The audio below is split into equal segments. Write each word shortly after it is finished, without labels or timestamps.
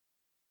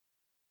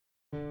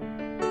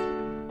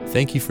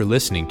Thank you for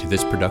listening to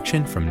this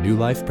production from New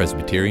Life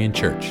Presbyterian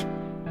Church.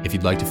 If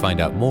you'd like to find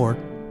out more,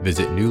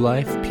 visit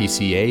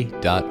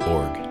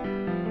newlifepca.org.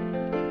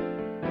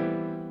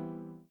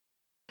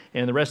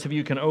 And the rest of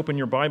you can open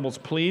your Bibles,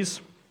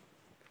 please,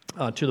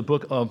 to the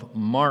book of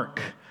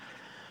Mark.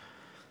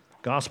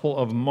 Gospel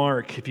of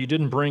Mark. If you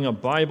didn't bring a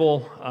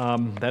Bible,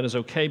 that is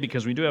okay,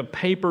 because we do have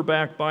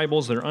paperback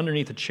Bibles that are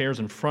underneath the chairs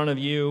in front of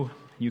you.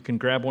 You can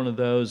grab one of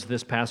those.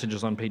 This passage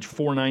is on page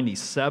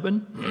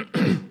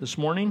 497 this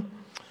morning.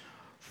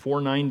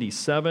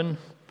 497,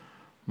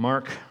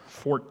 Mark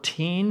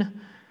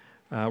 14.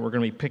 We're going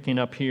to be picking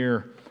up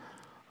here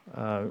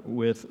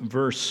with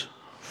verse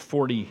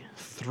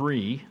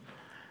 43.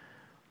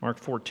 Mark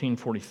 14,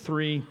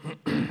 43.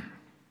 I'm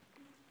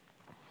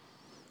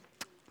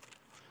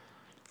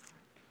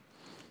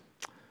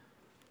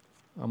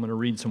going to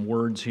read some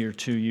words here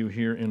to you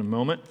here in a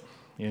moment,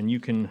 and you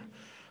can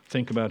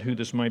think about who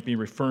this might be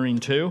referring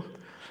to.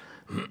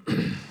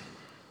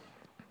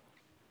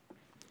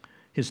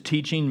 His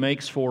teaching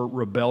makes for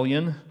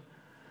rebellion,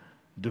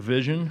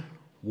 division,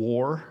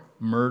 war,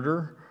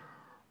 murder,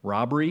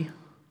 robbery,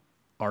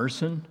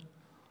 arson,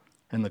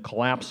 and the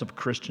collapse of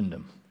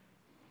Christendom.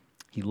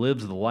 He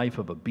lives the life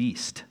of a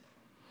beast.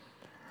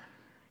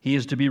 He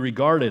is to be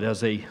regarded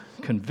as a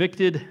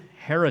convicted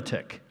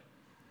heretic.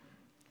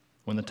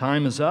 When the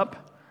time is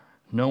up,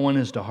 no one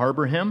is to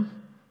harbor him.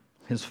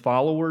 His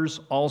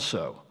followers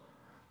also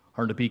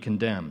are to be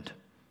condemned,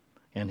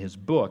 and his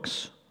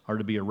books are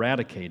to be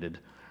eradicated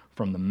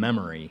from the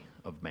memory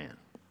of man.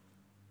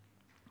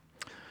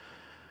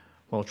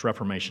 Well, it's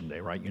Reformation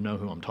Day, right? You know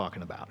who I'm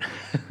talking about,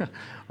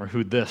 or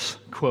who this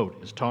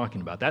quote is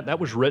talking about. That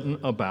was written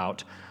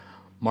about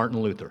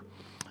Martin Luther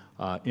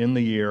in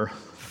the year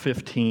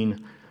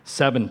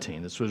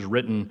 1517. This was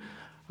written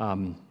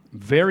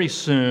very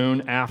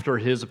soon after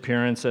his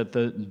appearance at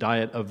the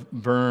Diet of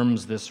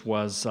Worms. This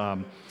was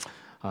an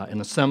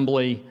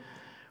assembly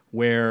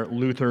where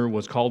Luther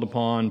was called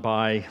upon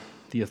by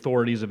the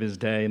authorities of his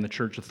day and the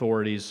church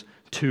authorities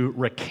to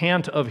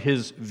recant of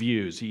his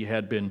views. He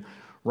had been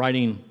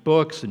writing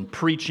books and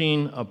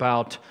preaching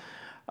about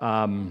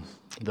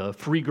the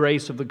free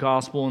grace of the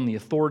gospel and the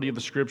authority of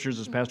the scriptures,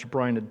 as Pastor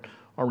Brian had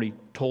already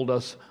told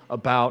us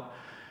about.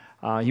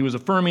 He was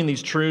affirming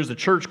these truths. The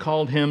church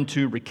called him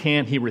to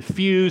recant. He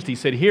refused. He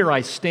said, "Here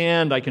I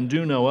stand, I can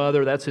do no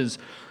other." That's his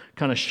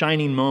kind of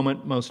shining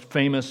moment, most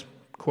famous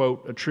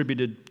quote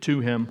attributed to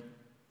him.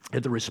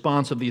 The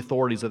response of the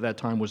authorities at that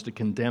time was to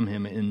condemn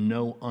him in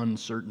no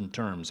uncertain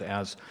terms,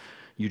 as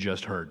you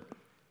just heard.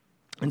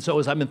 And so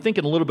as I've been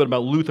thinking a little bit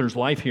about Luther's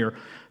life here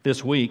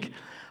this week,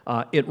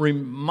 it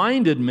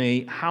reminded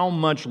me how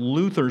much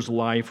Luther's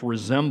life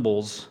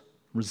resembled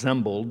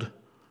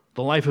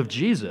the life of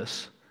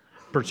Jesus,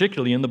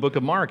 particularly in the book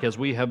of Mark, as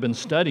we have been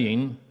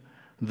studying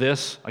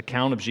this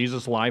account of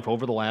Jesus' life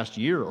over the last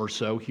year or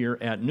so here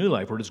at New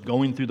Life. We're just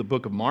going through the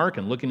book of Mark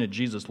and looking at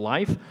Jesus'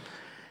 life.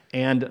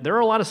 And there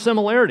are a lot of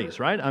similarities,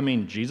 right? I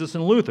mean, Jesus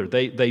and Luther,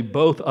 they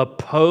both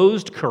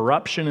opposed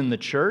corruption in the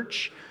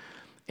church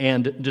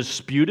and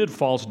disputed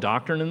false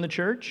doctrine in the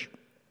church.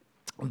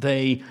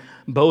 They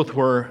both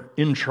were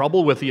in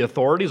trouble with the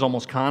authorities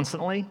almost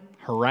constantly,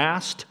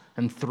 harassed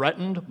and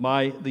threatened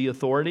by the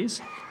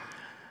authorities.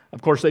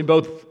 Of course, they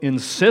both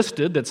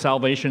insisted that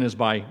salvation is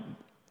by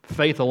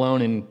faith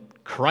alone in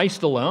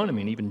Christ alone. I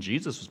mean, even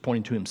Jesus was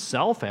pointing to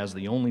himself as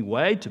the only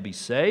way to be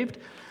saved.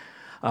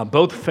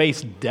 Both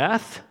faced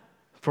death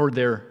for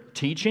their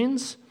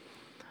teachings.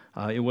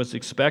 It was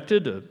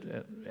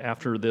expected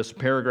after this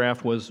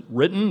paragraph was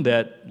written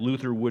that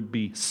Luther would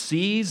be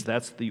seized.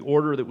 That's the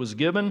order that was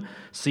given.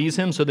 Seize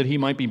him so that he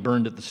might be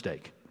burned at the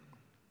stake.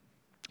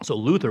 So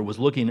Luther was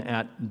looking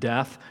at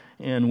death,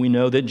 and we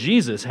know that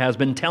Jesus has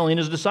been telling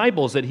his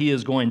disciples that he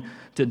is going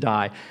to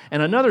die.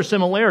 And another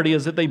similarity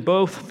is that they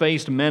both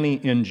faced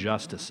many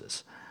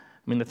injustices.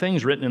 I mean, the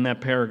things written in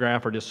that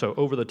paragraph are just so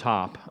over the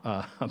top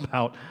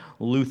about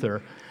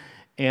Luther.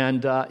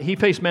 And he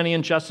faced many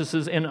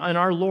injustices, and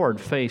our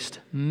Lord faced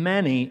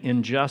many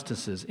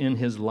injustices in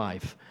his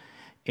life.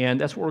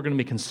 And that's what we're going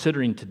to be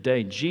considering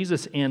today,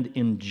 Jesus and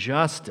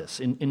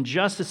injustice.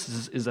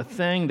 Injustice is a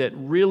thing that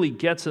really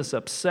gets us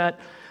upset.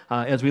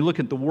 As we look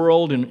at the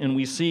world and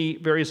we see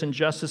various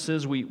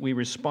injustices, we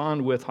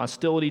respond with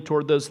hostility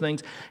toward those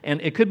things.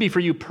 And it could be for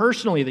you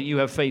personally that you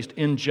have faced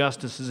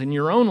injustices in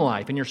your own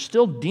life, and you're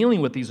still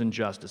dealing with these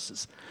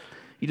injustices.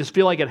 You just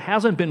feel like it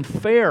hasn't been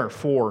fair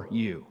for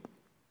you.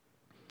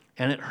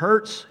 And it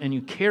hurts, and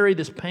you carry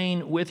this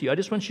pain with you. I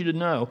just want you to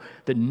know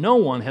that no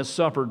one has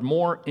suffered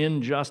more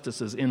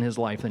injustices in his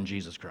life than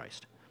Jesus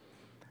Christ.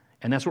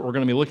 And that's what we're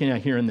going to be looking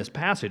at here in this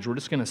passage. We're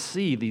just going to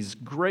see these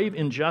grave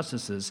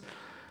injustices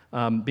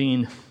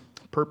being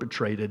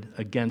perpetrated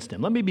against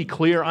him. Let me be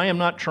clear, I am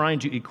not trying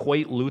to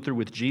equate Luther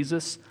with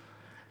Jesus.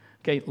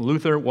 Okay,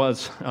 Luther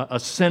was a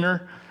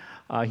sinner.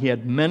 He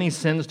had many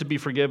sins to be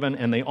forgiven,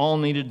 and they all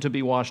needed to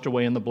be washed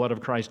away in the blood of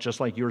Christ, just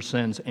like your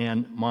sins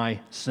and my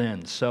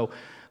sins. So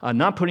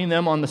not putting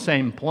them on the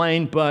same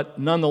plane, but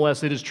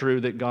nonetheless, it is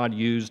true that God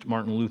used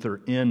Martin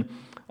Luther in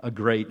a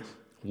great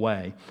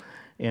way.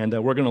 And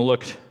we're going to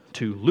look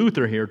to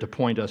Luther here to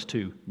point us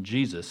to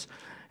Jesus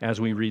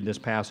as we read this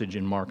passage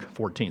in Mark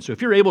 14. So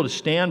if you're able to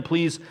stand,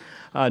 please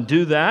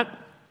do that.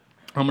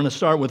 I'm going to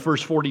start with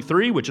verse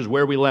 43, which is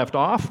where we left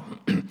off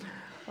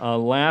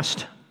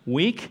last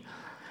week.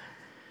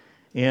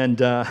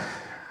 And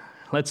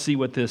let's see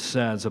what this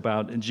says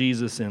about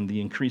Jesus and the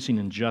increasing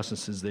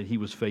injustices that he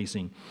was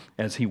facing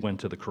as he went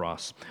to the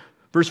cross.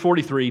 Verse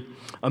 43,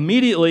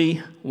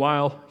 immediately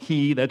while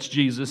he, that's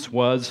Jesus,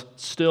 was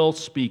still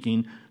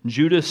speaking,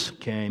 Judas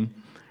came,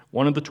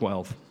 one of the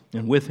 12,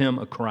 and with him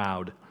a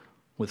crowd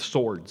with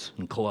swords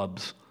and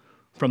clubs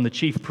from the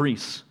chief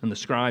priests and the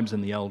scribes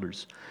and the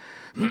elders.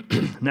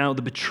 Now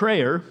the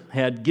betrayer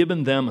had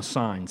given them a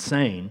sign,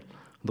 saying,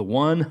 "The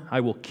one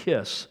I will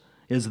kiss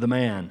is the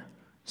man.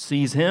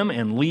 Seize him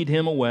and lead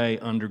him away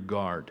under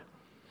guard."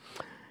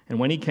 And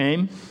when he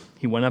came,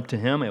 he went up to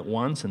him at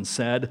once and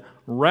said,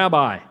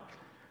 "Rabbi,"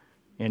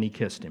 and he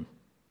kissed him.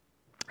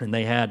 And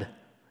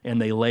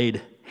they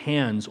laid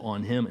hands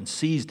on him and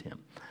seized him.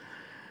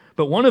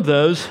 But one of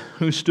those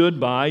who stood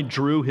by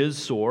drew his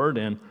sword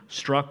and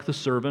struck the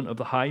servant of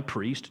the high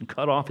priest and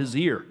cut off his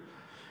ear.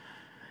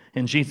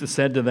 And Jesus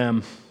said to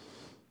them,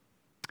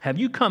 "Have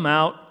you come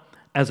out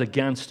as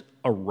against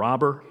a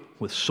robber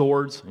with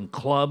swords and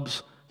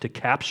clubs to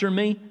capture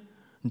me?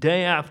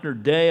 Day after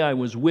day I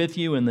was with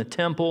you in the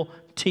temple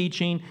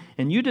teaching,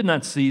 and you did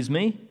not seize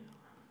me.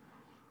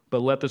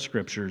 But let the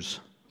scriptures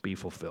be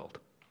fulfilled."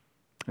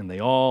 And they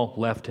all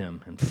left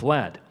him and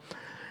fled.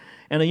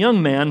 And a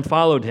young man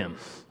followed him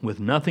with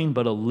nothing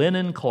but a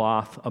linen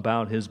cloth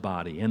about his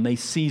body. And they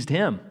seized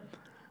him,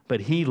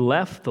 but he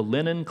left the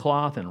linen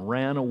cloth and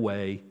ran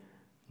away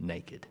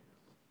naked.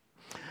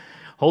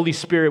 Holy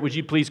Spirit, would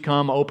you please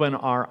come open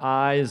our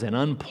eyes and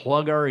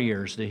unplug our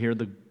ears to hear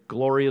the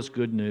glorious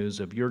good news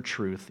of your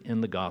truth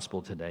in the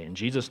gospel today. In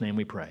Jesus' name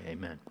we pray,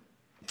 amen.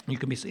 You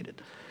can be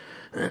seated.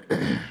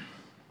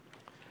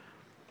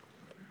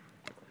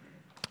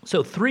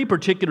 So 3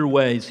 particular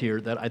ways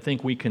here that I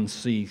think we can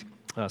see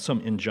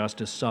some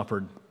injustice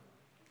suffered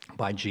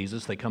by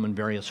Jesus. They come in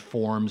various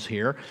forms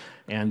here,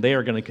 and they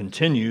are going to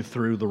continue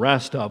through the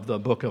rest of the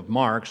book of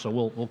Mark, so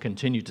we'll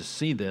continue to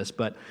see this.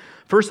 But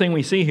first thing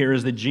we see here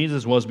is that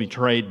Jesus was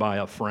betrayed by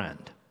a friend.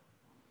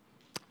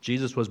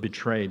 Jesus was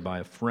betrayed by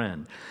a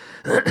friend.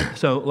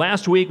 So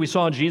last week we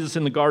saw Jesus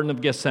in the Garden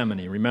of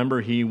Gethsemane.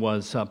 Remember, he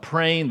was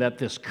praying that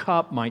this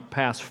cup might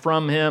pass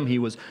from him. He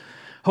was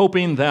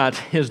hoping that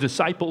his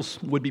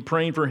disciples would be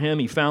praying for him.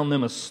 He found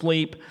them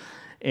asleep.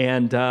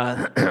 And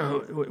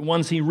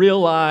once he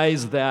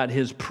realized that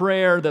his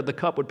prayer, that the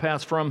cup would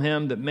pass from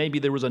him, that maybe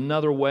there was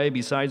another way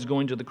besides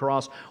going to the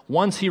cross,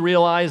 once he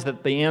realized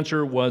that the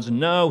answer was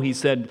no, he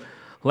said,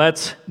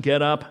 "Let's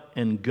get up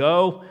and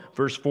go."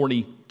 Verse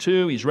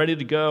 42, he's ready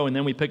to go, and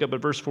then we pick up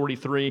at verse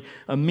 43,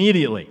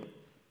 immediately,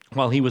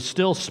 while he was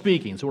still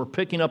speaking. So we're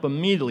picking up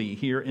immediately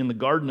here in the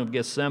Garden of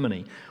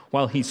Gethsemane.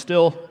 While he's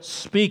still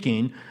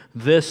speaking,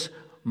 this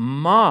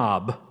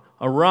mob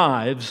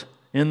arrives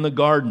in the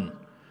garden.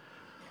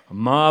 A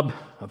mob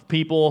of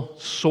people,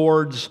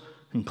 swords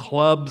and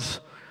clubs.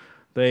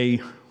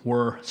 They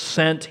were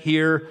sent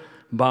here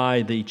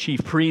by the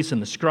chief priests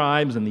and the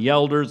scribes and the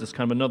elders. It's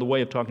kind of another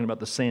way of talking about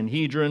the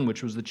Sanhedrin,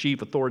 which was the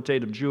chief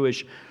authoritative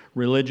Jewish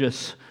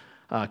religious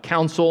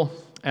council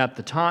at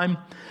the time.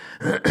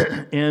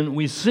 And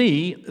we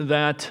see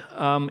that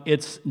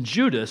it's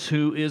Judas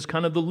who is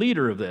kind of the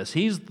leader of this.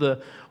 He's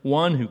the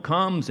one who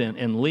comes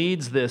and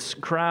leads this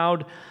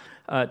crowd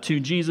to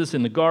Jesus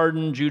in the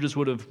garden. Judas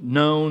would have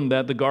known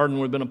that the garden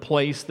would have been a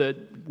place that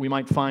we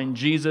might find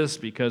Jesus,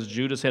 because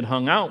Judas had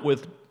hung out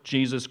with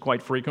Jesus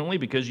quite frequently,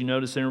 because you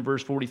notice there in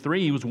verse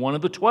 43, he was one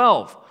of the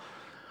 12.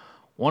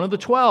 One of the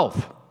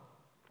 12.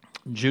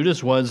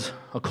 Judas was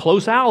a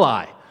close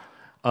ally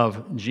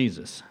of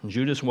Jesus.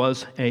 Judas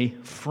was a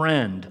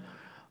friend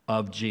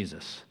of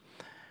Jesus.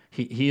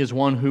 He is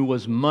one who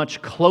was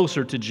much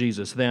closer to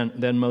Jesus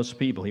than most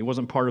people. He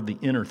wasn't part of the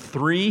inner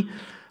 3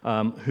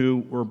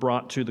 who were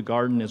brought to the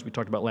garden, as we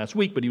talked about last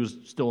week, but he was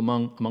still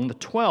among the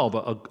 12,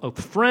 a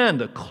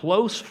friend, a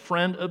close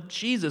friend of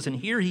Jesus. And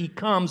here he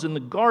comes in the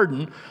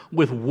garden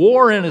with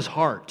war in his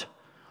heart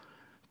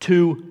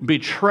to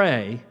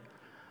betray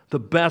the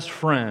best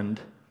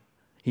friend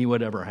he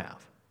would ever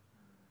have,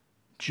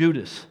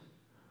 Judas.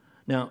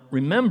 Now,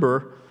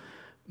 remember,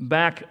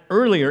 back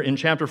earlier in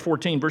chapter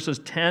 14, verses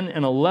 10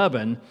 and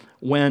 11,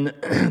 when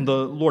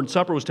the Lord's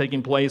Supper was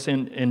taking place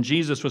and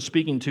Jesus was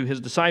speaking to his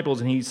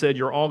disciples, and he said,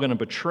 "You're all going to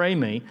betray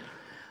me."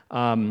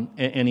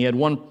 And he had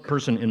one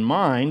person in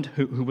mind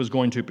who was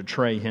going to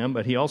betray him,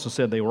 but he also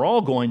said they were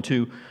all going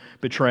to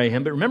betray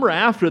him. But remember,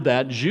 after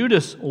that,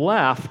 Judas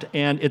left,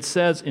 and it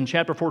says in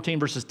chapter 14,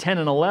 verses 10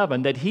 and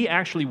 11, that he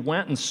actually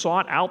went and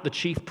sought out the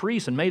chief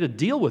priests and made a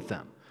deal with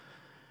them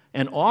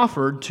and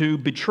offered to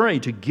betray,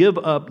 to give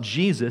up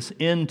Jesus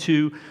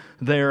into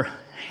their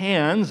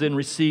hands and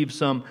receive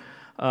some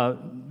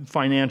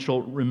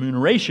financial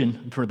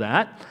remuneration for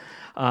that.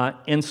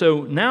 And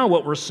so now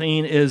what we're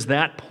seeing is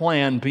that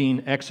plan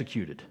being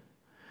executed.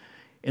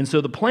 And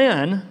so the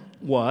plan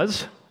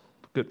was,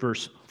 look at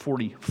verse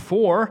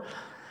 44,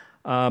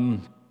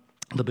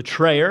 The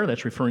betrayer,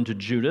 that's referring to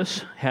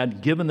Judas,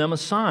 had given them a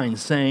sign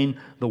saying,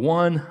 "The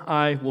one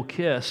I will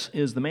kiss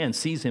is the man.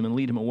 Seize him and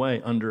lead him away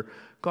under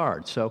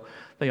guard." So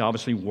they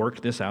obviously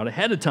worked this out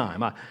ahead of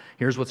time.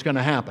 Here's what's going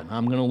to happen.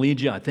 I'm going to lead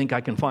you. I think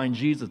I can find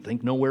Jesus. I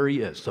think know where he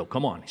is. So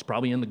come on. He's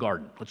probably in the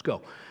garden. Let's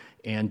go.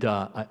 And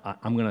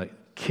I'm going to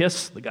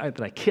kiss the guy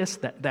that I kiss.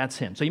 That's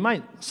him. So you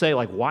might say,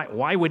 like,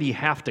 why would he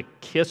have to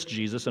kiss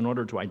Jesus in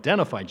order to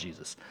identify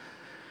Jesus?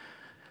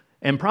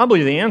 And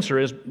probably the answer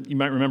is, you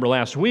might remember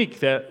last week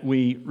that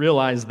we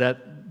realized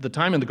that the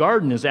time in the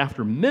garden is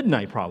after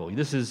midnight probably.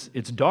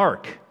 It's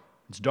dark.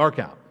 It's dark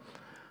out.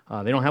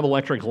 They don't have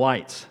electric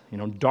lights.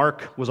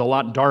 Dark was a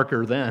lot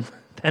darker then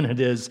than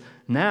it is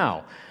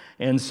now.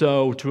 And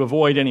so to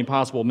avoid any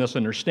possible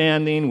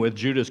misunderstanding with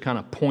Judas kind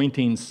of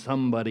pointing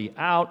somebody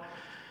out,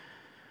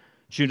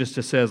 Judas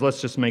just says,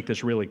 let's just make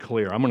this really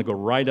clear. I'm going to go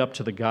right up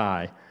to the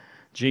guy,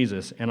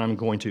 Jesus, and I'm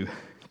going to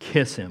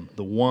kiss him.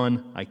 The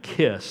one I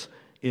kiss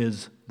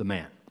is the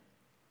man.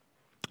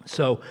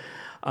 So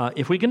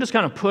if we can just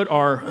kind of put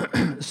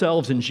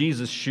ourselves in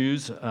Jesus'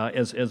 shoes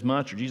as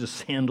much, or Jesus'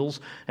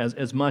 sandals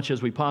as much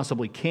as we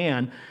possibly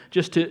can,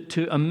 just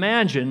to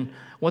imagine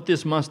what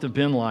this must have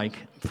been like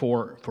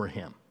for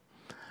him.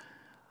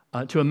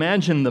 To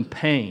imagine the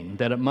pain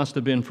that it must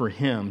have been for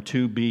him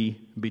to be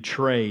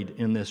betrayed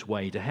in this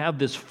way, to have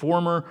this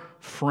former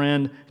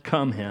friend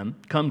come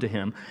to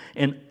him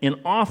and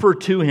offer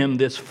to him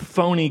this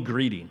phony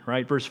greeting,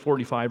 right? Verse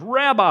 45,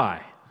 "Rabbi,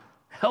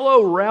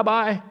 hello,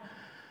 Rabbi,"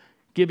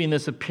 giving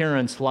this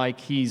appearance like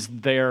he's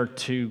there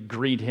to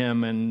greet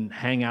him and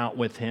hang out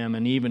with him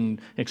and even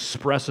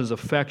expresses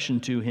affection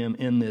to him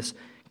in this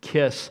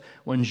kiss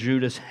when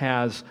Judas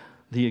has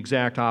the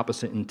exact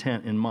opposite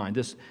intent in mind.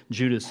 This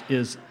Judas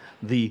is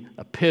the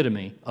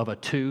epitome of a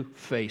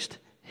two-faced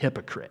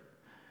hypocrite.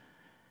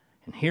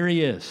 And here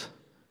he is,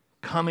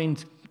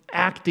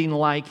 acting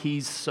like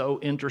he's so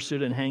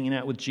interested in hanging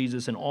out with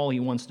Jesus, and all he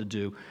wants to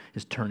do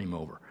is turn him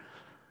over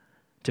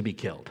to be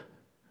killed.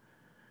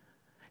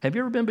 Have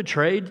you ever been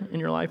betrayed in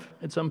your life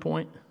at some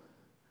point?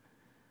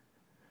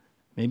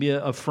 Maybe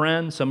a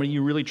friend, somebody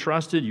you really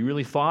trusted, you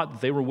really thought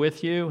that they were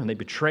with you, and they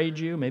betrayed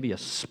you. Maybe a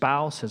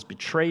spouse has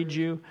betrayed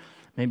you.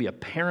 Maybe a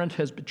parent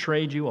has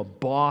betrayed you. A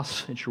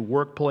boss at your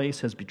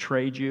workplace has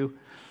betrayed you.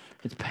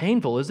 It's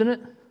painful, isn't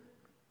it?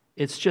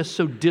 It's just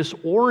so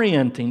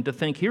disorienting to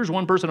think, here's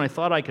one person I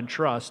thought I could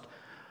trust,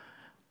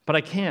 but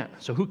I can't.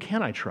 So who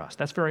can I trust?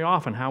 That's very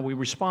often how we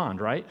respond,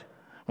 right?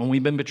 When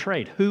we've been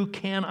betrayed. Who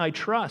can I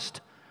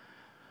trust?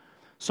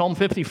 Psalm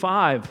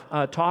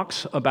 55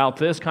 talks about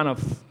this, kind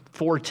of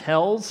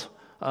foretells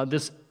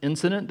this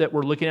incident that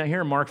we're looking at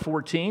here in Mark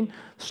 14.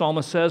 The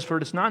psalmist says, "For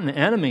it is not an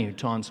enemy who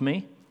taunts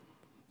me,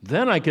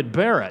 then I could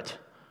bear it."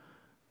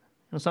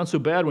 It's not so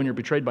bad when you're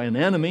betrayed by an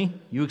enemy.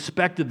 You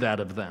expected that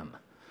of them.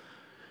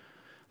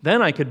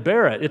 Then I could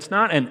bear it. It's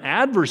not an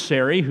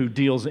adversary who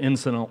deals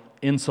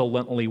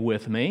insolently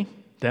with me.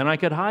 Then I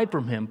could hide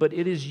from him. But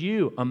it is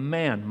you, a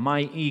man,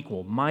 my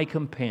equal, my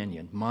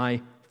companion,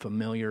 my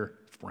familiar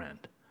friend.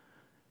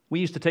 We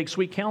used to take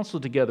sweet counsel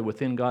together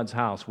within God's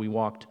house. We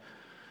walked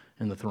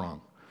in the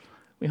throng.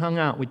 We hung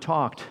out. We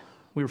talked.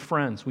 We were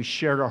friends. We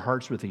shared our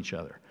hearts with each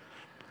other.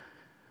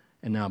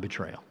 And now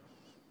betrayal.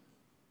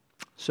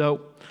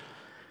 So,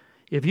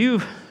 if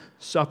you've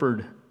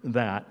suffered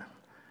that,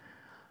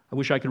 I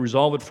wish I could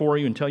resolve it for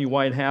you and tell you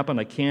why it happened.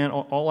 I can't.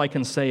 All I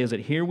can say is that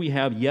here we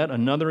have yet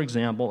another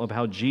example of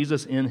how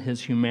Jesus in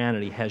his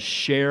humanity has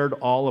shared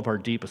all of our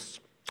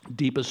deepest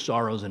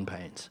sorrows and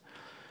pains.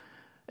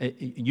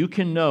 You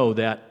can know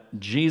that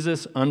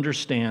Jesus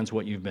understands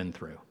what you've been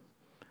through,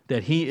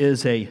 that he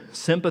is a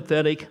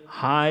sympathetic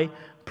high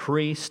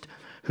priest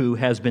who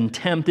has been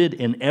tempted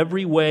in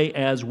every way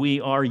as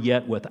we are,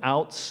 yet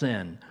without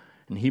sin.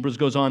 And Hebrews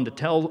goes on to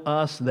tell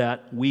us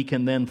that we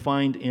can then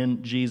find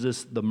in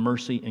Jesus the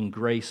mercy and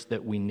grace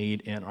that we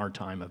need in our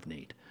time of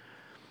need.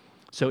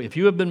 So if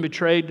you have been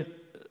betrayed,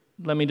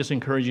 let me just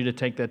encourage you to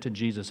take that to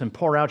Jesus and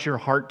pour out your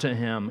heart to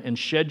him and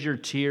shed your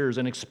tears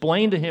and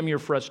explain to him your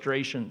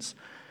frustrations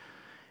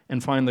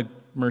and find the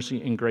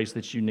mercy and grace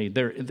that you need.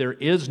 There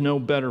is no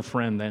better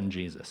friend than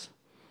Jesus.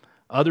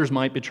 Others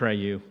might betray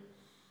you.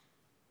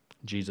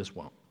 Jesus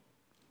won't.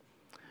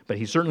 But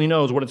he certainly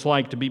knows what it's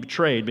like to be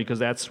betrayed, because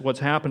that's what's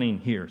happening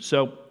here.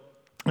 So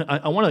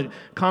I want to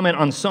comment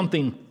on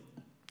something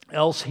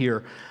else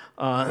here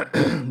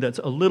that's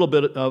a little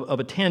bit of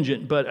a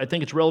tangent, but I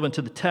think it's relevant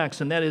to the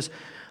text, and that is,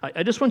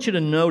 I just want you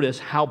to notice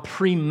how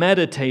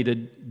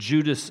premeditated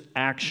Judas'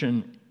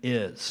 action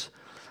is.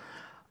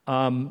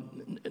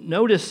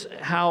 Notice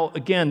how,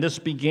 again, this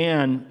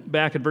began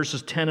back at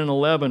verses 10 and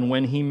 11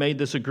 when he made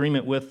this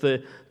agreement with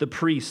the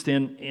priest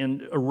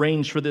and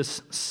arranged for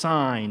this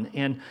sign.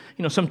 And,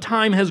 some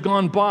time has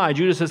gone by.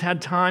 Judas has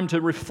had time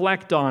to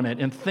reflect on it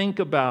and think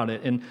about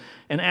it and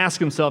ask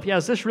himself,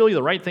 is this really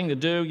the right thing to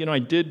do? I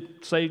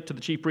did say to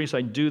the chief priest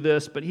I'd do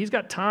this, but he's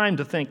got time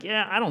to think,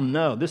 I don't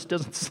know. This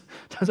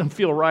doesn't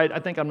feel right. I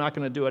think I'm not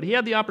going to do it. He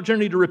had the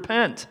opportunity to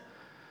repent.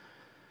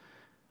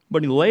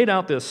 But he laid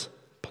out this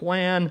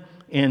plan,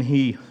 and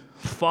he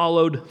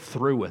followed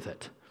through with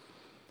it.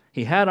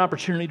 He had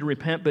opportunity to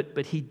repent,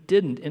 but he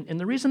didn't. And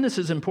the reason this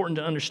is important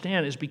to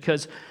understand is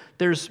because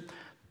there's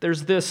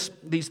this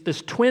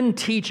twin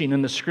teaching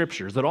in the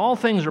Scriptures that all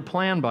things are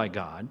planned by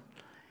God,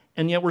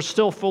 and yet we're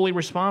still fully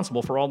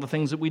responsible for all the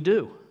things that we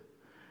do.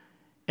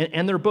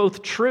 And they're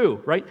both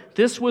true, right?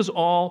 This was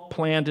all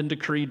planned and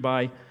decreed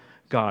by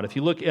God. If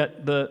you look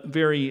at the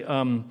very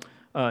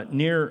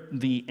near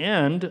the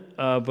end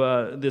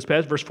of this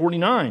passage, verse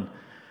 49,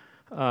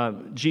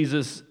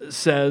 Jesus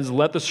says,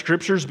 let the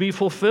Scriptures be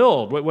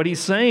fulfilled. What he's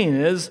saying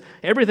is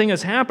everything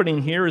that's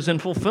happening here is in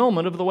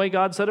fulfillment of the way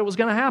God said it was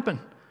going to happen.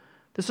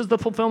 This is the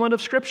fulfillment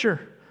of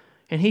Scripture.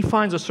 And he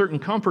finds a certain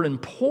comfort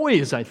and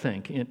poise, I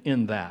think,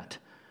 in that.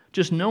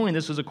 Just knowing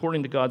this is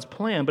according to God's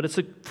plan. But it's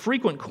a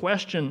frequent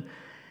question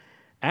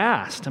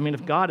asked. I mean,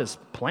 if God has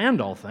planned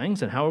all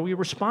things, then how are we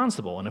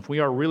responsible? And if we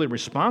are really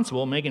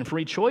responsible, making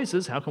free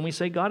choices, how can we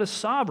say God is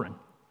sovereign?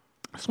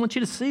 I just want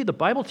you to see the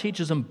Bible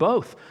teaches them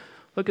both.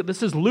 Look at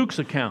this is Luke's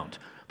account.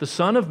 The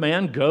Son of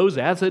Man goes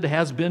as it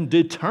has been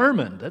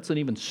determined. That's an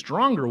even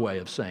stronger way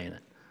of saying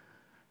it.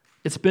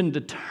 It's been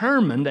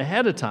determined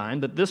ahead of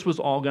time that this was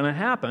all going to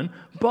happen,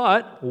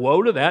 but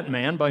woe to that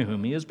man by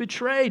whom he is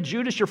betrayed.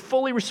 Judas, you're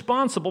fully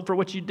responsible for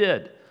what you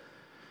did.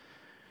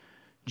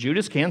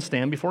 Judas can't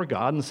stand before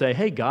God and say,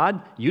 hey,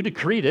 God, you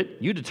decreed it,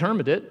 you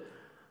determined it.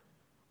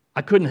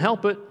 I couldn't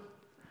help it.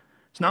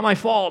 It's not my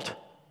fault.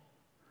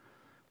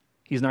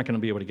 He's not going to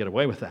be able to get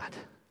away with that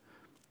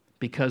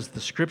because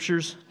the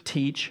Scriptures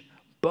teach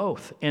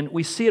both. And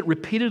we see it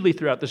repeatedly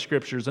throughout the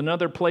Scriptures. In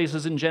other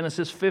places in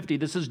Genesis 50,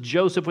 this is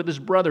Joseph with his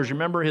brothers.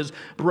 Remember his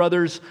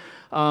brothers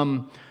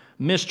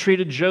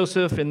mistreated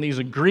Joseph in these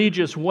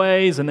egregious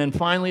ways, and then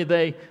finally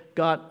they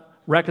got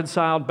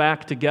reconciled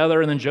back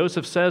together. And then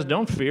Joseph says,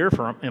 don't fear,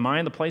 for am I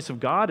in the place of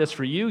God? As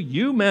for you,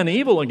 you meant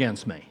evil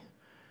against me.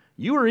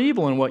 You were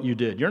evil in what you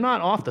did. You're not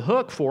off the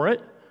hook for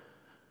it,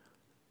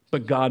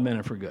 but God meant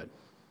it for good.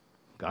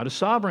 God is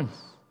sovereign.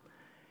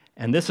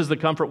 And this is the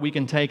comfort we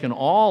can take in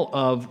all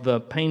of the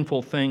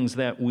painful things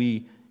that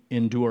we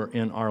endure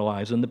in our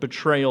lives and the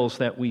betrayals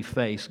that we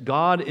face.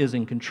 God is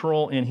in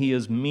control, and He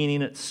is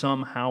meaning it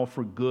somehow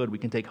for good. We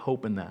can take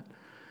hope in that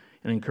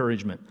and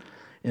encouragement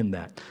in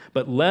that.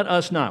 But let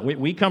us not.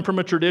 We come from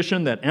a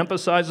tradition that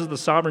emphasizes the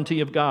sovereignty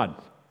of God,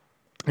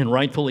 and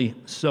rightfully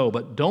so.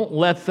 But don't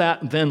let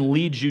that then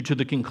lead you to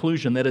the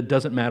conclusion that it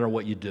doesn't matter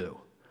what you do.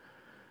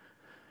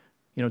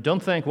 You know,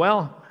 don't think,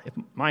 well, if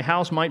my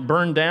house might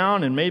burn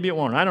down and maybe it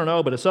won't. I don't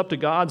know, but it's up to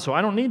God, so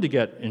I don't need to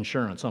get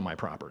insurance on my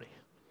property.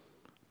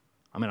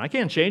 I mean, I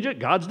can't change it.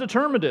 God's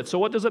determined it, so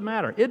what does it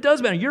matter? It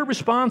does matter. You're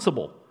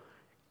responsible.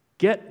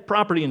 Get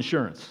property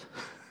insurance.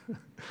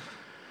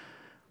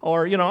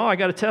 Or, you know, I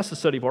got a test to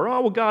study for.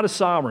 Oh, well, God is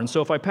sovereign,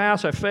 so if I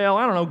pass, I fail.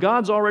 I don't know.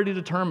 God's already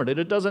determined it.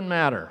 It doesn't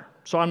matter,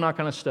 so I'm not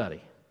going to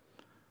study.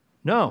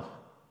 No,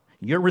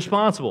 you're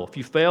responsible. If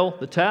you fail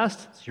the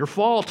test, it's your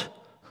fault.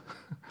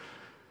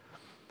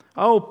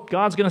 Oh,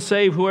 God's going to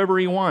save whoever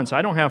He wants.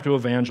 I don't have to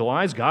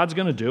evangelize. God's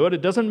going to do it.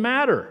 It doesn't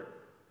matter.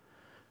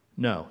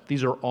 No,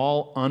 these are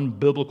all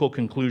unbiblical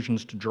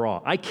conclusions to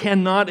draw. I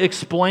cannot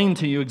explain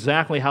to you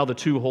exactly how the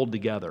two hold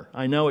together.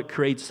 I know it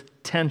creates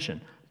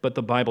tension, but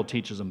the Bible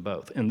teaches them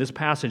both. And this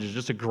passage is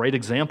just a great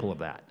example of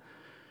that.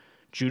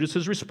 Judas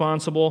is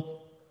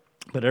responsible,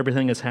 but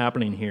everything that's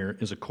happening here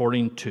is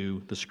according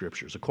to the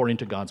Scriptures, according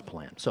to God's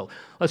plan. So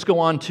let's go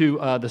on to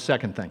the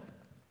second thing.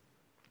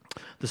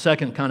 The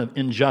second kind of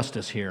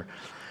injustice here,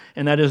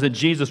 and that is that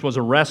Jesus was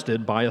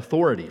arrested by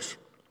authorities.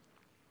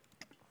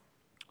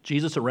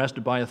 Jesus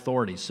arrested by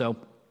authorities. So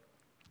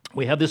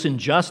we have this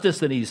injustice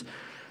that he's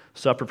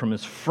suffered from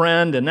his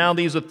friend, and now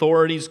these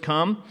authorities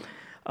come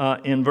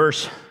in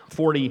verse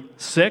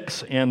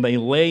 46, and they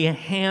lay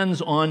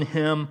hands on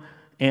him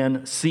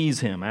and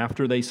seize him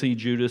after they see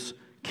Judas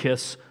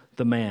kiss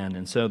the man.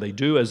 And so they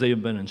do as they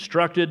have been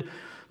instructed.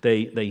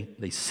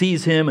 They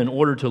seize him in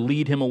order to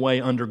lead him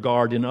away under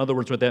guard. In other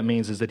words, what that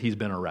means is that he's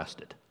been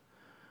arrested.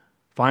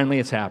 Finally,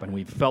 it's happened.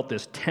 We've felt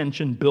this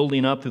tension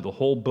building up through the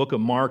whole book of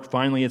Mark.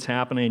 Finally, it's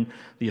happening.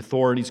 The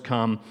authorities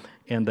come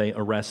and they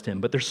arrest him.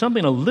 But there's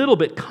something a little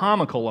bit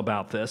comical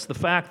about this, the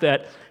fact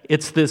that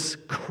it's this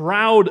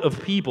crowd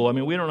of people. I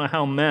mean, we don't know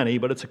how many,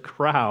 but it's a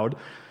crowd.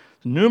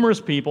 Numerous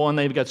people, and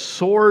they've got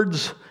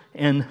swords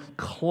and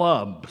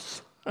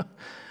clubs.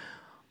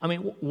 I mean,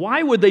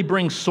 why would they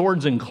bring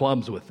swords and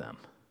clubs with them?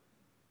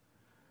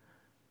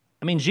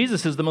 I mean,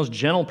 Jesus is the most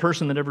gentle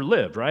person that ever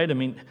lived, right? I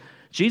mean,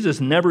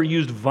 Jesus never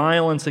used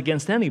violence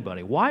against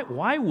anybody.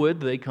 Why would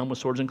they come with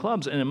swords and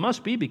clubs? And it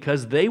must be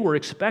because they were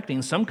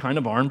expecting some kind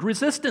of armed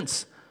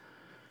resistance.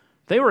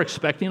 They were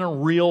expecting a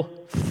real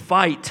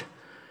fight.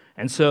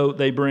 And so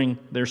they bring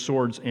their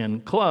swords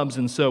and clubs.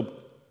 And so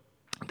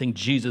I think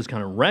Jesus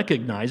kind of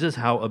recognizes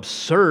how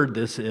absurd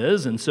this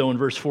is. And so in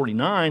verse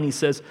 49, he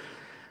says,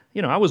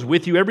 you know, I was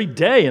with you every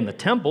day in the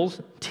temples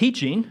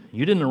teaching.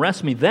 You didn't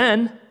arrest me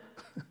then.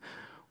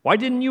 Why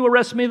didn't you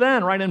arrest me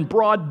then, right in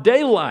broad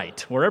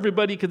daylight where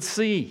everybody could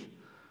see?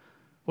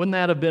 Wouldn't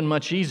that have been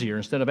much easier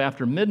instead of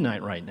after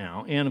midnight right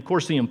now? And of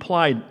course, the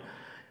implied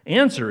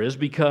answer is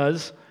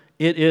because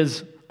it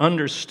is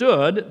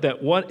understood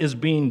that what is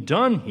being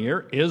done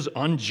here is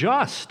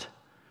unjust.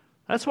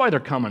 That's why they're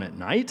coming at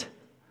night.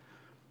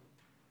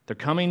 They're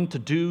coming to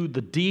do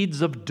the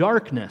deeds of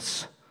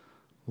darkness,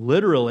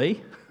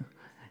 literally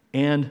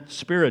and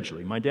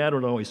spiritually. My dad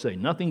would always say,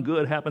 nothing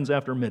good happens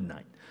after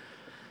midnight.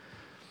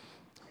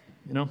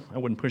 You know, I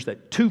wouldn't push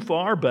that too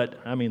far, but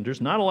I mean,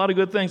 there's not a lot of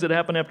good things that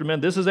happen after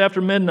midnight. This is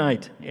after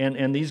midnight,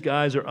 and these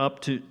guys are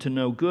up to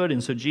no good.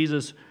 And so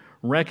Jesus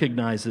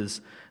recognizes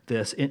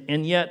this.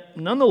 And yet,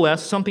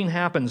 nonetheless, something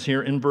happens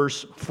here in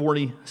verse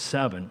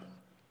 47,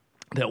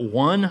 that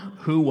one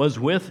who was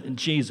with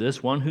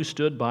Jesus, one who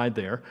stood by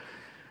there,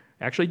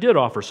 actually did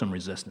offer some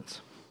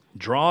resistance.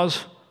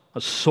 Draws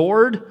a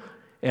sword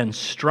and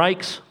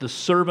strikes the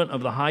servant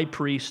of the high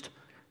priest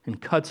and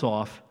cuts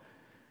off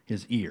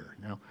his ear.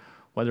 Now,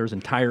 whether his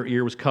entire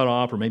ear was cut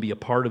off or maybe a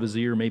part of his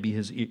ear, maybe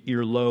his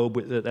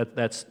earlobe,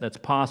 that's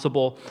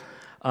possible.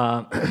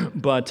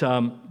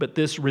 But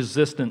this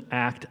resistant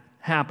act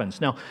happens.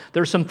 Now,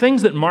 there are some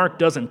things that Mark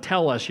doesn't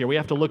tell us here. We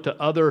have to look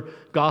to other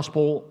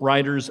gospel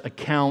writers'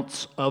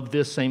 accounts of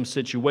this same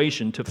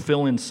situation to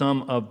fill in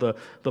some of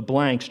the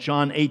blanks.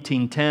 John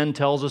 18:10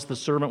 tells us the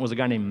servant was a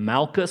guy named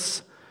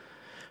Malchus.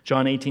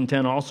 John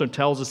 18:10 also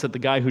tells us that the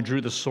guy who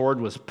drew the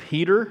sword was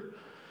Peter.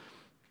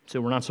 So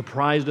we're not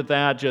surprised at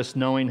that, just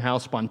knowing how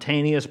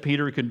spontaneous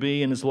Peter could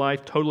be in his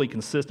life, totally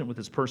consistent with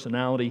his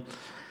personality.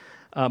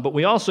 But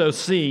we also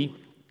see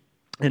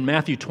in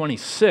Matthew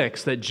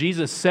 26 that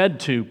Jesus said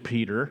to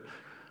Peter,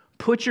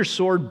 "Put your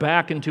sword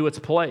back into its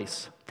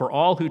place, for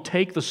all who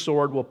take the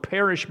sword will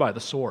perish by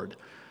the sword.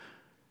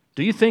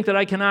 Do you think that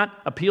I cannot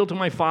appeal to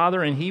my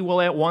Father and he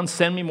will at once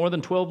send me more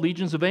than 12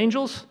 legions of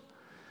angels?"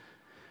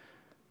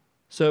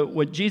 So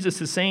what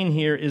Jesus is saying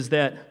here is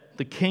that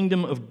the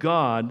kingdom of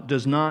God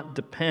does not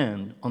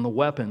depend on the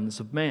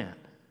weapons of man.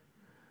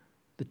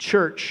 The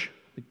church,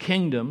 the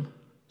kingdom,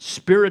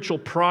 spiritual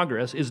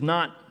progress is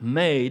not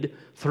made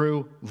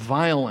through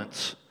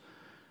violence.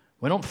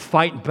 We don't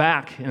fight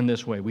back in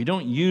this way. We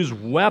don't use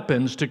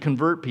weapons to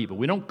convert people.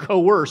 We don't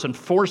coerce and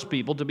force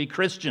people to be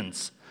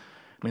Christians.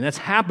 I mean, that's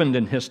happened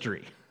in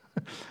history.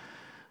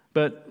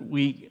 But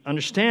we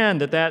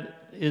understand that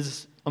that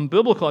is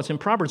unbiblical, it's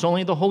improper. It's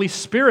only the Holy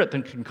Spirit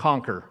that can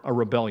conquer a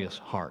rebellious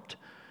heart.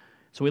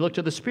 So we look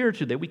to the Spirit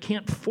today. We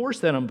can't force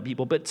that on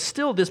people, but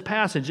still this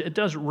passage, it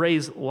does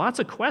raise lots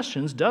of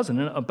questions, doesn't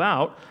it,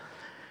 about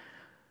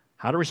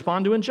how to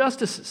respond to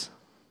injustices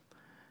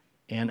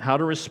and how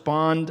to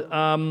respond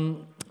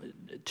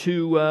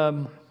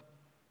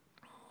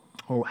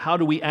or how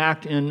do we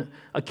act in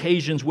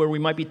occasions where we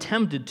might be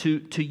tempted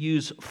to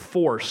use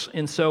force.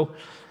 And so,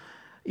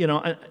 you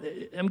know,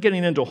 I'm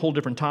getting into a whole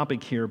different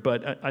topic here,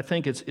 but I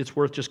think it's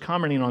worth just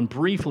commenting on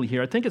briefly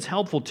here. I think it's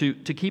helpful to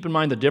keep in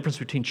mind the difference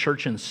between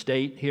church and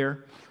state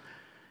here.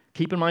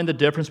 Keep in mind the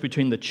difference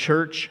between the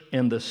church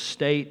and the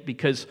state,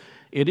 because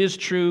it is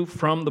true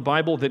from the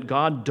Bible that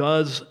God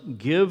does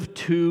give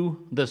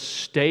to the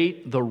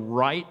state the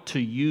right to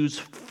use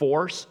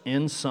force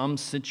in some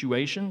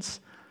situations.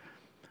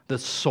 The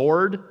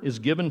sword is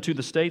given to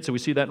the state, so we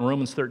see that in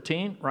Romans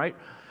 13, right?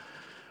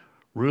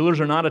 Rulers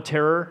are not a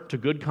terror to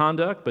good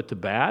conduct, but to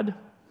bad.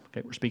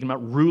 Okay, we're speaking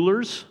about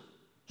rulers,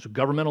 so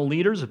governmental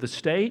leaders of the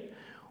state.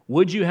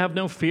 Would you have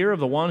no fear of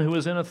the one who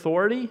is in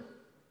authority?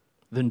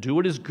 Then do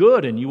what is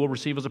good, and you will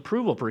receive his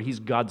approval, for he's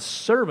God's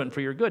servant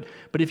for your good.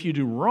 But if you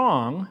do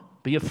wrong,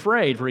 be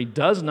afraid, for he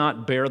does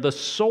not bear the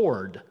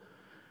sword.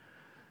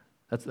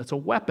 That's a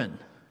weapon.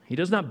 He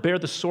does not bear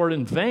the sword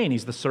in vain.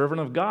 He's the servant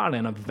of God,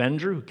 an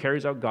avenger who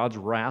carries out God's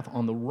wrath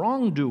on the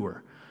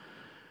wrongdoer.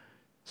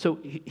 So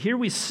here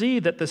we see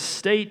that the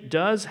state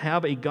does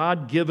have a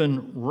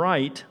God-given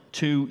right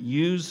to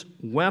use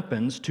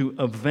weapons to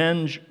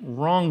avenge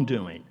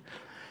wrongdoing.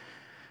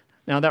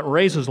 Now, that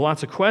raises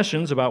lots of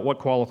questions about what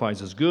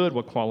qualifies as good,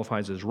 what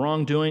qualifies as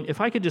wrongdoing.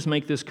 If I could just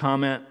make this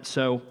comment.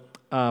 So,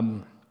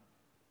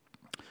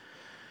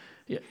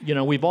 you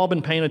know, we've all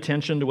been paying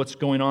attention to what's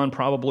going on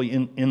probably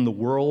in the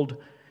world,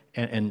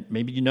 and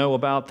maybe you know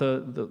about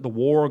the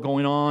war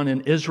going on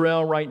in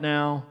Israel right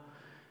now,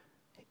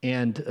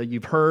 and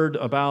you've heard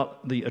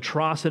about the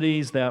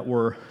atrocities that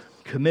were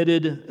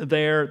committed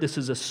there. This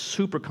is a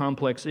super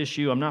complex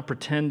issue. I'm not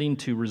pretending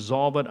to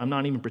resolve it. I'm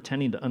not even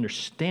pretending to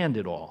understand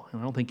it all.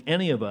 And I don't think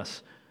any of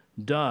us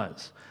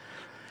does.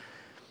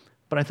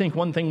 But I think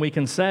one thing we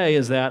can say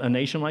is that a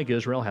nation like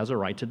Israel has a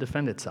right to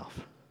defend itself.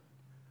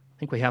 I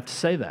think we have to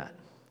say that.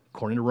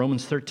 According to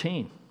Romans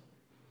 13,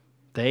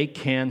 they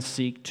can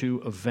seek to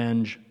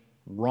avenge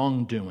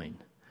wrongdoing.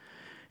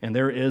 And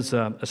there is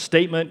a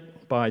statement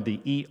by the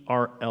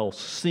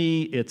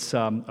ERLC. It's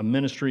a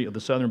ministry of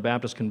the Southern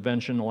Baptist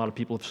Convention. A lot of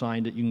people have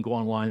signed it. You can go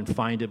online and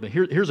find it. But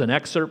here's an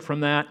excerpt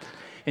from that.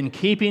 In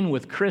keeping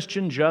with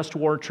Christian just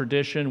war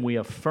tradition, we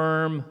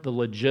affirm the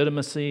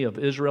legitimacy of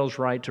Israel's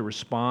right to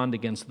respond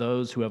against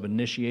those who have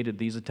initiated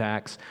these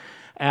attacks,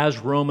 as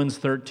Romans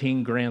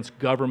 13 grants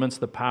governments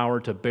the power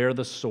to bear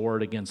the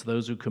sword against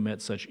those who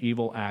commit such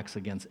evil acts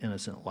against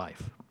innocent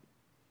life.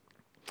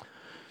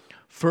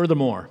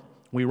 Furthermore,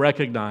 we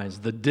recognize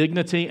the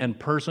dignity and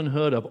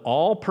personhood of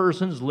all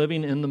persons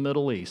living in the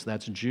Middle East,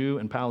 that's Jew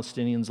and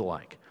Palestinians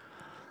alike,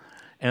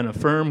 and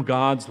affirm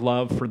God's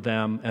love for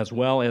them as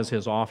well as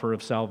his offer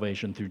of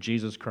salvation through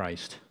Jesus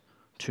Christ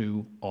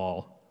to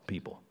all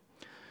people.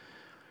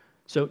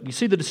 So you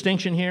see the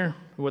distinction here?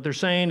 What they're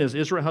saying is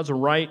Israel has a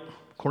right,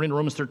 according to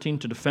Romans 13,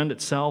 to defend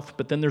itself,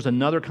 but then there's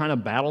another kind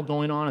of battle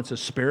going on. It's a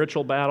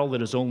spiritual battle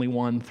that is only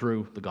won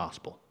through the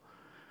gospel.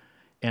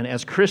 And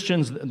as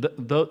Christians,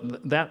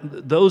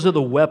 those are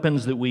the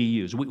weapons that we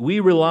use.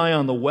 We rely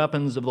on the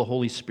weapons of the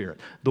Holy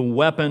Spirit, the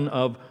weapon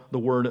of the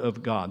Word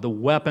of God, the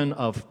weapon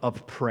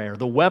of prayer,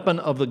 the weapon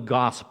of the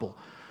gospel.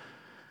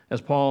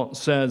 As Paul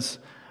says,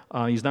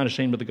 he's not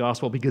ashamed of the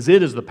gospel because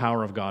it is the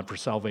power of God for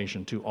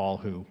salvation to all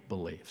who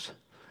believes.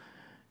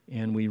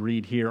 And we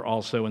read here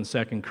also in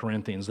 2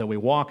 Corinthians that we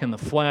walk in the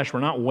flesh. We're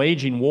not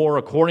waging war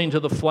according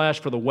to the flesh,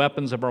 for the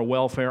weapons of our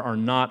welfare are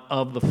not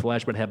of the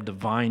flesh, but have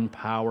divine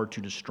power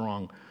to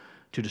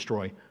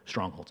destroy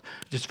strongholds.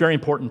 It's very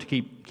important to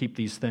keep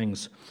these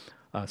things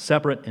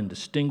separate and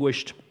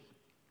distinguished.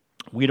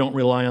 We don't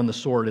rely on the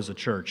sword as a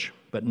church,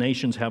 but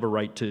nations have a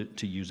right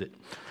to use it.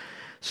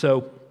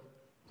 So,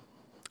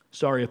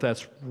 sorry if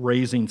that's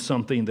raising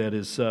something that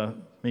is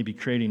maybe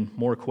creating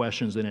more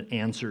questions than it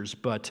answers,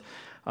 but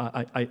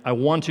I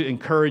want to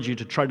encourage you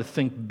to try to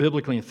think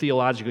biblically and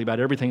theologically about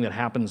everything that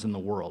happens in the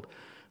world.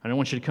 I don't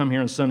want you to come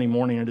here on Sunday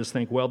morning and just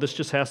think, well, this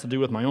just has to do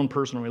with my own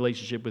personal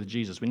relationship with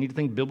Jesus. We need to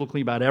think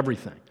biblically about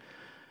everything.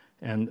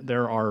 And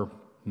there are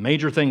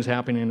major things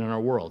happening in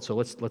our world, so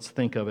let's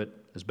think of it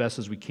as best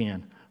as we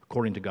can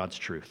according to God's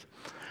truth.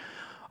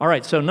 All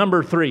right, so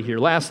number 3 here,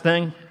 last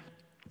thing,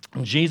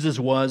 Jesus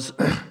was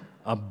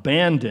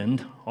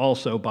abandoned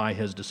also by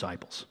his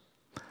disciples.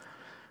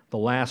 The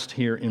last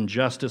here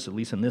injustice, at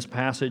least in this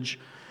passage.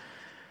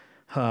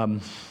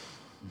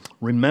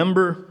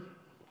 Remember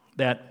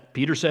that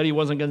Peter said he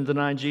wasn't going to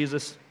deny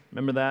Jesus.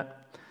 Remember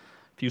that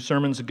a few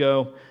sermons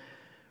ago?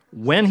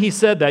 When he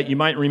said that, you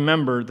might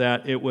remember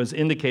that it was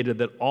indicated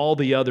that all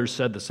the others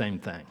said the same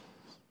thing.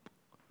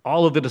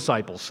 All of the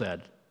disciples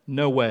said,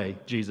 "No way,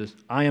 Jesus,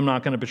 I am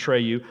not going to betray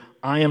you.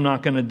 I am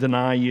not going to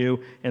deny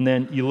you." And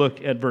then you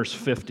look at verse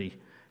 50.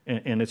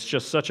 And it's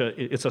just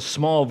it's a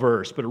small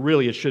verse, but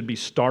really it should be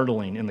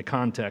startling in the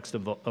context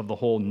of the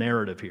whole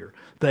narrative here.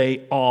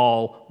 They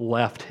all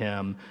left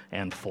him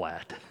and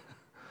fled.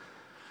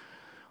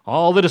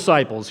 All the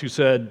disciples who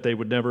said they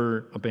would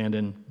never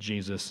abandon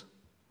Jesus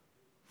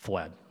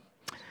fled.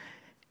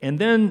 And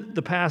then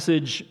the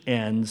passage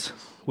ends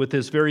with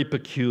this very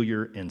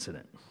peculiar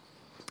incident.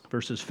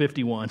 Verses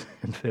 51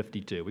 and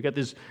 52. We got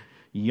this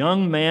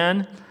young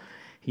man.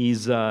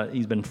 He's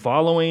been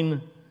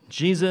following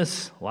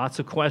Jesus, lots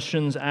of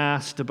questions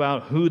asked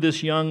about who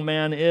this young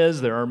man is.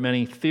 There are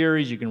many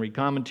theories. You can read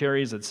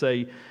commentaries that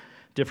say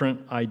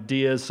different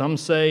ideas. Some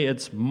say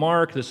it's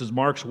Mark. This is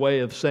Mark's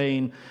way of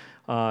saying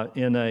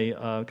in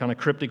a kind of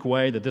cryptic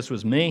way that this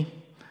was me.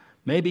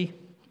 Maybe,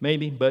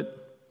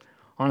 but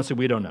honestly,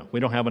 we don't know. We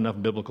don't have enough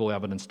biblical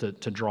evidence to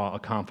draw a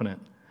confident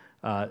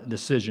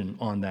decision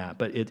on that.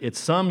 But it's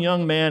some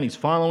young man. He's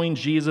following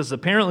Jesus.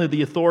 Apparently,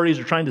 the authorities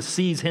are trying to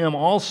seize him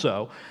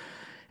also.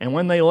 And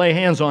when they lay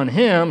hands on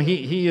him,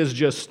 he is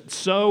just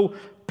so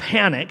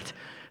panicked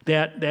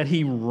that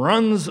he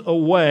runs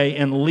away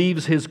and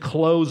leaves his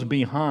clothes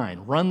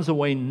behind, runs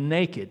away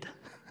naked.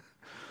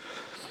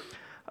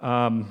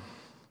 Do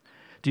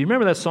you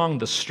remember that song,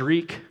 The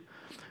Streak,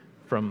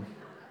 from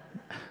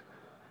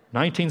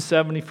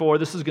 1974?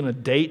 This is going to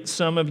date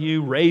some of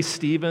you, Ray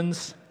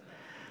Stevens.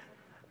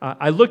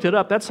 I looked it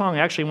up. That song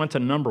actually went to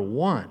number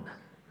 1,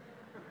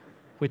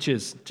 which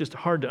is just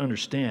hard to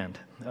understand.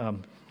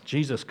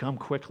 Jesus, come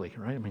quickly,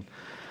 right? I mean,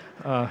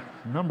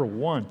 number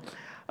 1.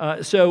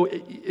 So,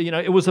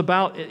 it was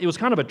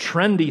kind of a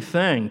trendy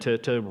thing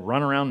to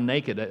run around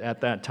naked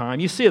at that time.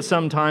 You see it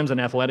sometimes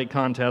in athletic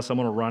contests.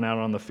 Someone will run out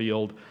on the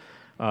field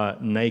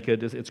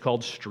naked. It's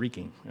called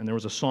streaking, and there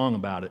was a song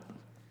about it.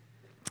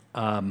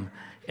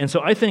 And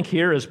so I think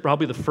here is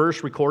probably the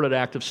first recorded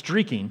act of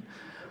streaking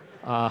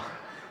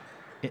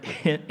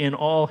in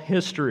all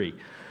history.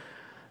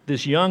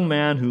 This young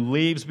man who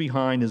leaves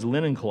behind his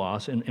linen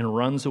cloths and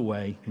runs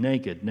away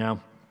naked.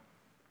 Now,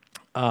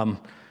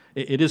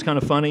 it is kind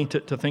of funny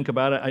to think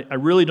about it. I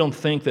really don't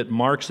think that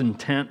Mark's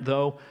intent,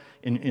 though,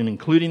 in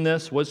including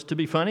this was to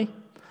be funny.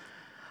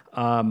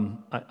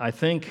 I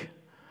think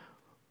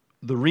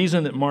the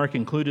reason that Mark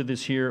included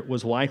this here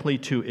was likely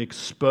to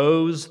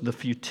expose the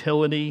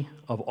futility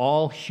of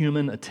all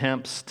human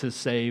attempts to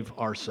save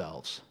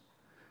ourselves.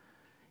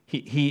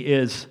 He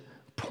is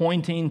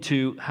pointing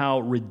to how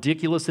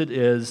ridiculous it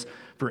is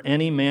for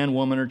any man,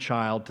 woman, or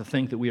child to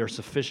think that we are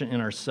sufficient in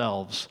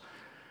ourselves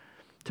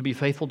to be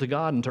faithful to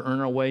God and to earn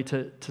our way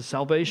to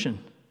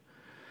salvation.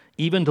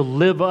 Even to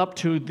live up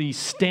to the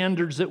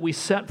standards that we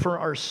set for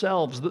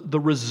ourselves. The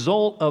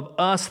result of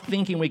us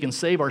thinking we can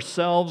save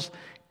ourselves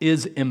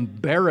is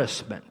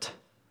embarrassment.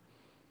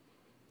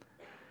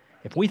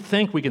 If we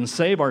think we can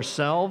save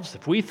ourselves,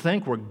 if we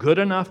think we're good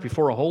enough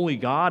before a holy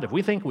God, if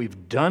we think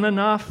we've done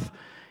enough,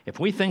 if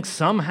we think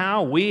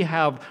somehow we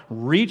have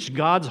reached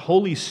God's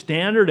holy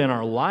standard in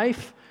our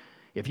life,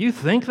 if you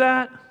think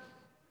that,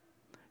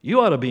 you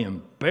ought to be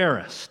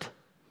embarrassed.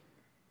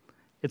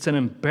 It's an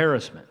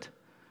embarrassment.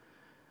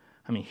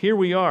 I mean, here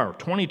we are,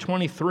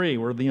 2023,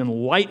 we're the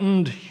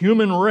enlightened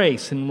human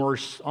race, and we're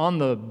on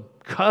the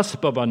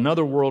cusp of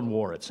another world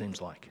war, it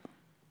seems like.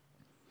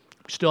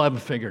 We still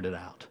haven't figured it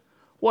out.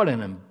 What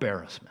an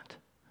embarrassment.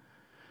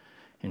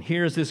 And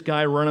here's this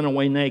guy running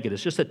away naked.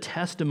 It's just a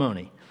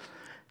testimony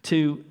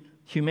to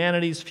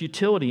humanity's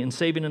futility in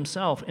saving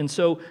himself. And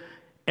so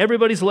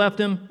everybody's left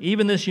him,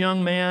 even this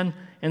young man.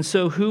 And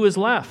so who is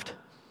left?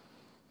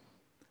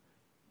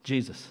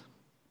 Jesus.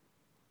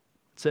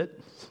 That's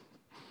it.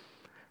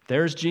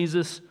 There's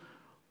Jesus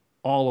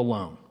all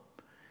alone.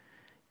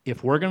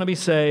 If we're going to be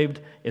saved,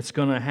 it's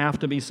going to have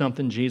to be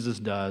something Jesus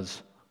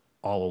does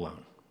all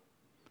alone.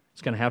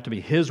 It's going to have to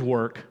be his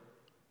work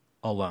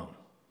alone.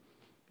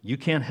 You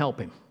can't help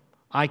him.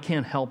 I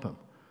can't help him.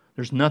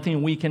 There's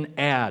nothing we can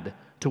add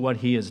to what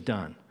he has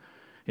done.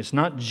 It's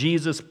not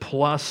Jesus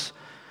plus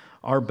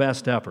our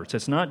best efforts.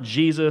 It's not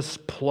Jesus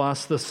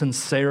plus the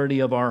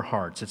sincerity of our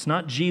hearts. It's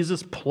not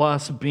Jesus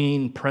plus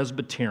being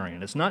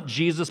Presbyterian. It's not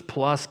Jesus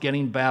plus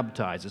getting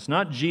baptized. It's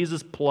not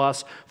Jesus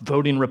plus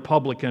voting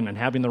Republican and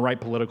having the right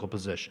political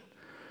position.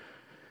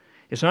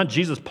 It's not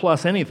Jesus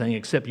plus anything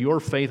except your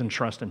faith and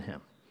trust in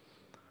him.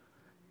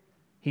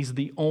 He's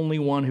the only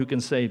one who can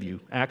save you.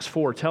 Acts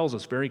 4 tells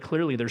us very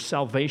clearly there's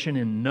salvation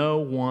in no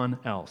one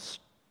else.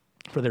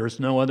 For there is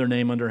no other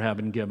name under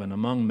heaven given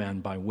among men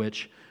by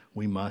which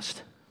we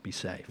must be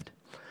saved.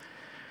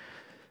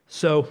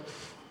 So,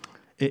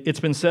 it's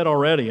been said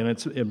already, and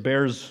it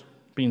bears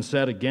being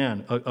said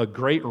again. A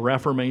great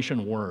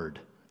Reformation word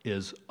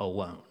is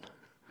alone.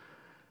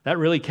 That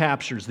really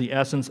captures the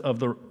essence of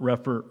the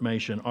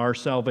Reformation. Our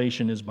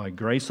salvation is by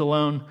grace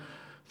alone,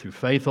 through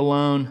faith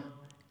alone,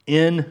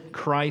 in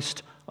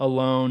Christ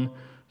alone,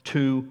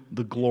 to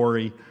the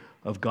glory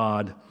of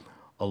God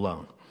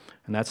alone.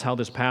 And that's how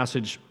this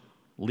passage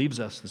leaves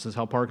us. This is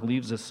how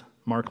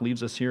Mark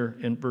leaves us here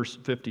in verse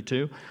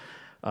 52.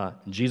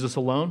 Jesus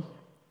alone,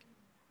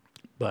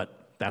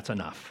 but that's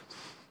enough.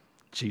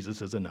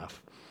 Jesus is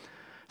enough.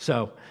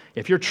 So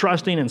if you're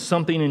trusting in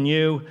something in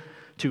you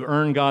to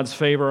earn God's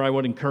favor, I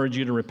would encourage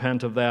you to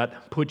repent of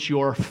that. Put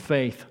your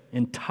faith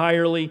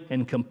entirely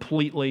and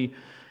completely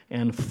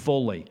and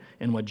fully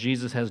in what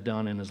Jesus has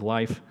done in his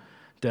life,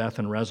 death,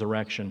 and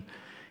resurrection.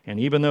 And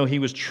even though he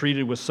was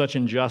treated with such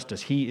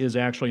injustice, he is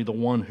actually the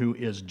one who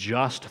is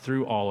just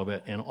through all of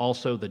it and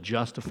also the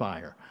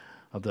justifier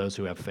of those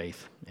who have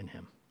faith in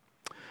him.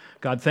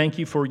 God, thank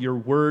you for your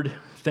word.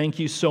 Thank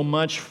you so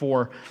much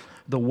for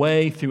the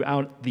way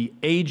throughout the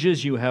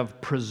ages you have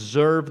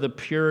preserved the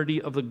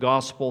purity of the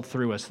gospel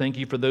through us. Thank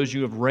you for those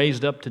you have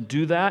raised up to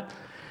do that.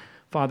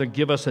 Father,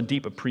 give us a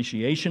deep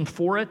appreciation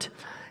for it.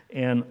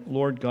 And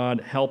Lord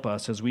God, help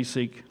us as we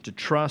seek to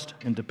trust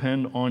and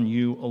depend on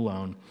you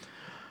alone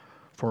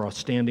for our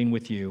standing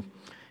with you.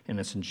 And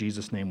it's in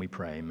Jesus' name we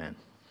pray, amen.